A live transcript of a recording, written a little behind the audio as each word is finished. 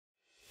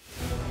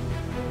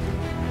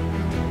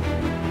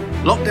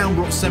Lockdown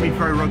brought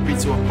semi-pro rugby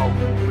to a halt,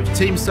 with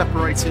teams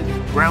separated,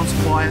 grounds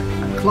quiet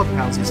and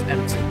clubhouses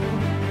empty.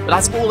 But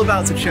that's all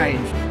about to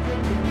change.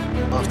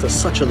 After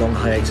such a long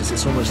hiatus,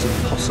 it's almost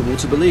impossible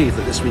to believe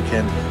that this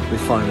weekend we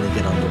finally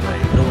get underway.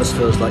 It almost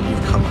feels like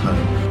you've come home.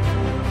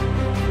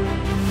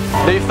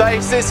 New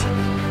faces,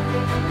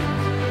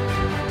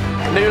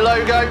 new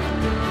logo,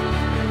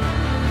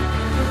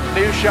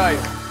 new show.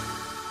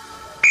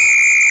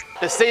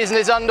 The season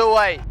is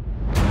underway.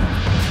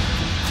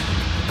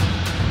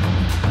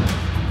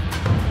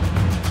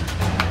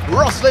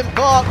 Roslin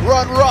Park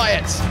run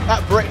riot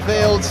at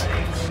Brickfield.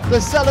 The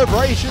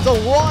celebrations are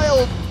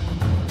wild.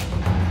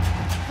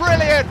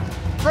 Brilliant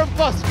from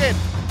Buskin.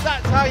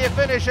 That's how you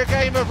finish a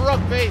game of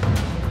rugby.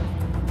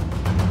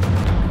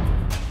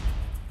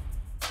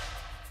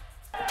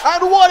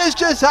 And what has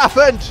just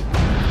happened?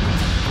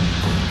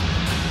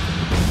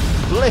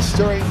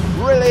 Blistering,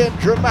 brilliant,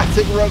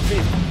 dramatic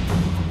rugby.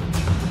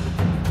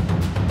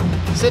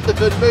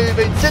 Cinderford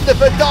moving,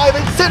 Cinderford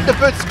diving,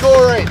 Cinderford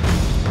scoring.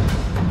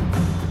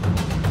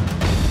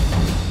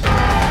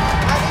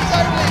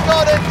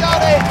 Got it,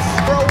 done it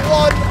for a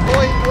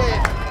 1-point win.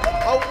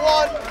 A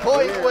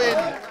 1-point win.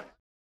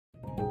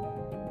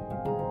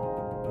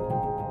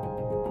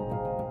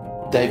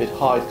 David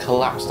Hyde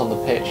collapsed on the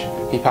pitch.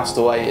 He passed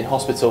away in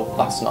hospital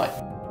last night.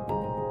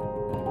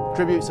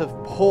 Tributes have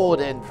poured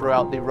in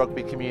throughout the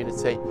rugby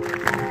community.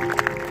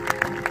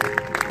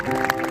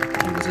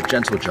 He was a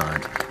gentle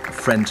giant, a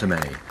friend to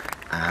many,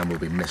 and will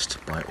be missed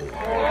by all.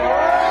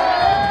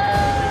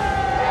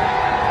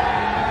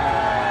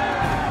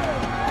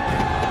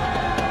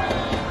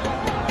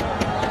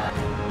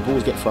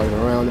 Balls get thrown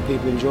around and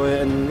people enjoy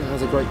it, and it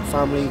has a great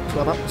family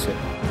club atmosphere.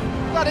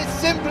 That is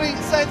simply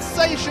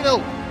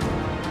sensational.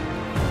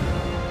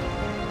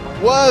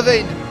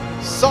 Worthing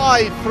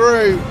side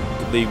through.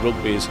 League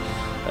rugby is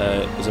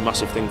a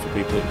massive thing for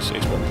people. It's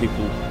what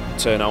people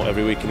turn out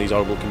every week in these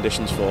horrible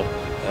conditions for,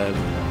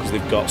 because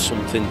they've got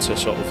something to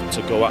sort of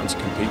to go out and to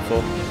compete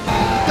for.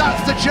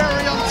 That's the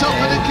cherry on top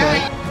of the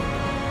cake.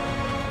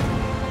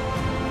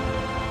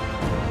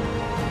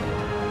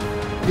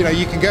 You know,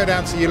 you can go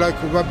down to your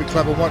local rugby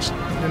club and watch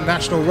the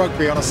National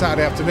Rugby on a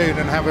Saturday afternoon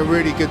and have a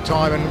really good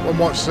time and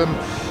watch some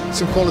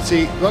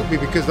quality rugby,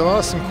 because there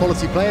are some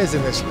quality players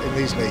in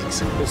these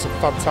leagues. It's a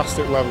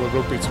fantastic level of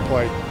rugby to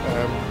play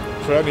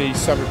for any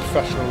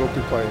semi-professional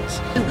rugby players.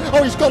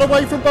 Oh, he's got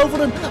away from both of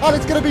them, and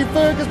it's going to be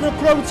Ferguson and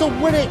Crow to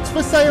win it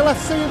for Sale.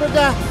 Let's see the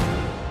death.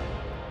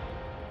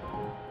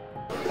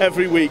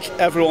 Every week,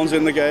 everyone's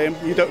in the game.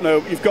 You don't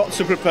know, you've got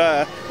to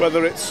prepare,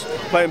 whether it's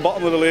playing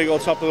bottom of the league or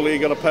top of the league,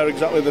 you've got to prepare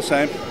exactly the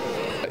same.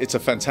 It's a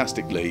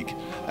fantastic league,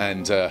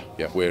 and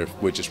yeah, we're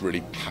just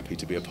really happy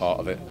to be a part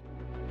of it.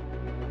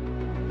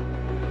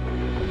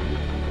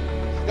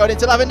 Going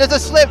into Lavender's a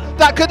slip,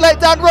 that could let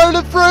Dan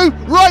Rowland through,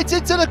 right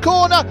into the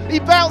corner, he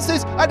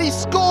bounces and he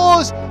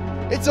scores.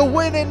 It's a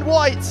win in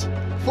white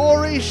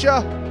for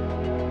Esher.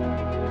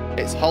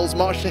 It's Hull's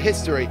march to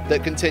history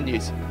that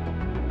continues.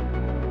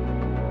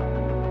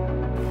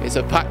 It's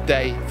a packed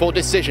day for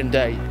decision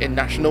day in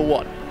National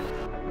 1.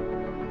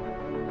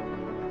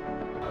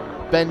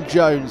 Ben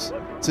Jones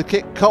to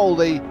kick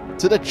Caldy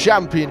to the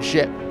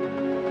championship.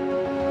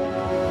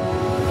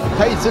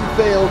 Payton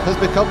Field has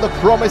become the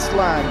promised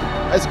land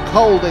as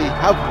Caldy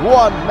have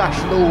won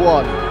National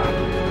 1.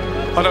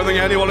 I don't think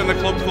anyone in the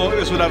club thought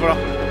this would ever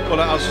happen, but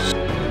it has.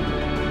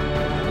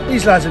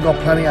 These lads have got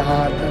plenty of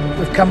heart, and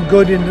they've come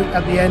good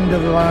at the end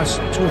of the last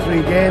 2 or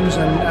 3 games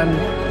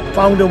and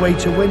found a way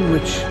to win,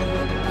 which,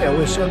 you know,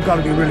 we've got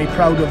to be really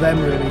proud of them,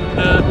 really.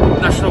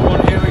 National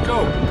 1, here we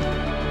go.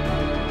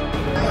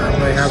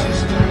 They have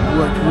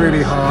worked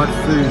really hard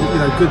through, you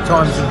know, good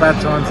times and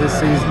bad times this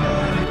season.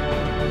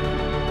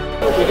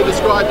 We could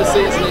describe the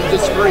season in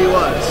just 3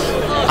 words.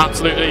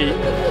 Absolutely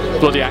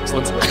bloody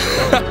excellent.